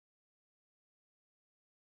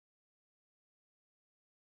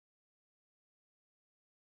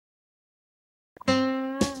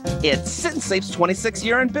It's Sit and Sleep's 26th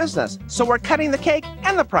year in business, so we're cutting the cake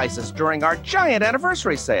and the prices during our giant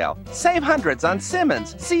anniversary sale. Save hundreds on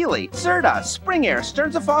Simmons, Sealy, Serta, Spring Air,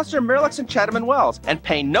 Stearns & Foster, Miralax, and Chatham & Wells, and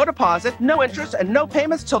pay no deposit, no interest, and no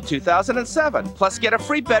payments till 2007. Plus, get a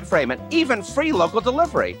free bed frame and even free local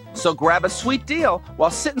delivery. So grab a sweet deal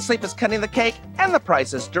while Sit and Sleep is cutting the cake and the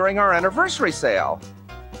prices during our anniversary sale.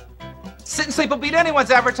 Sit and Sleep will beat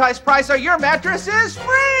anyone's advertised price, or your mattress is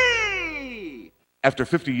free! After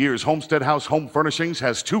 50 years, Homestead House Home Furnishings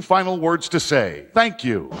has two final words to say. Thank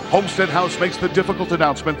you. Homestead House makes the difficult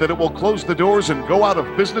announcement that it will close the doors and go out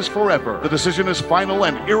of business forever. The decision is final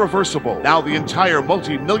and irreversible. Now the entire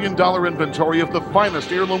multi-million-dollar inventory of the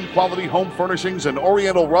finest heirloom quality home furnishings and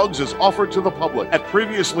oriental rugs is offered to the public at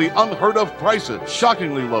previously unheard of prices.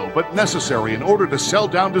 Shockingly low, but necessary in order to sell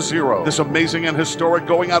down to zero. This amazing and historic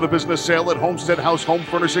going out of business sale at Homestead House Home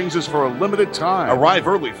Furnishings is for a limited time. Arrive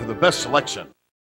early for the best selection.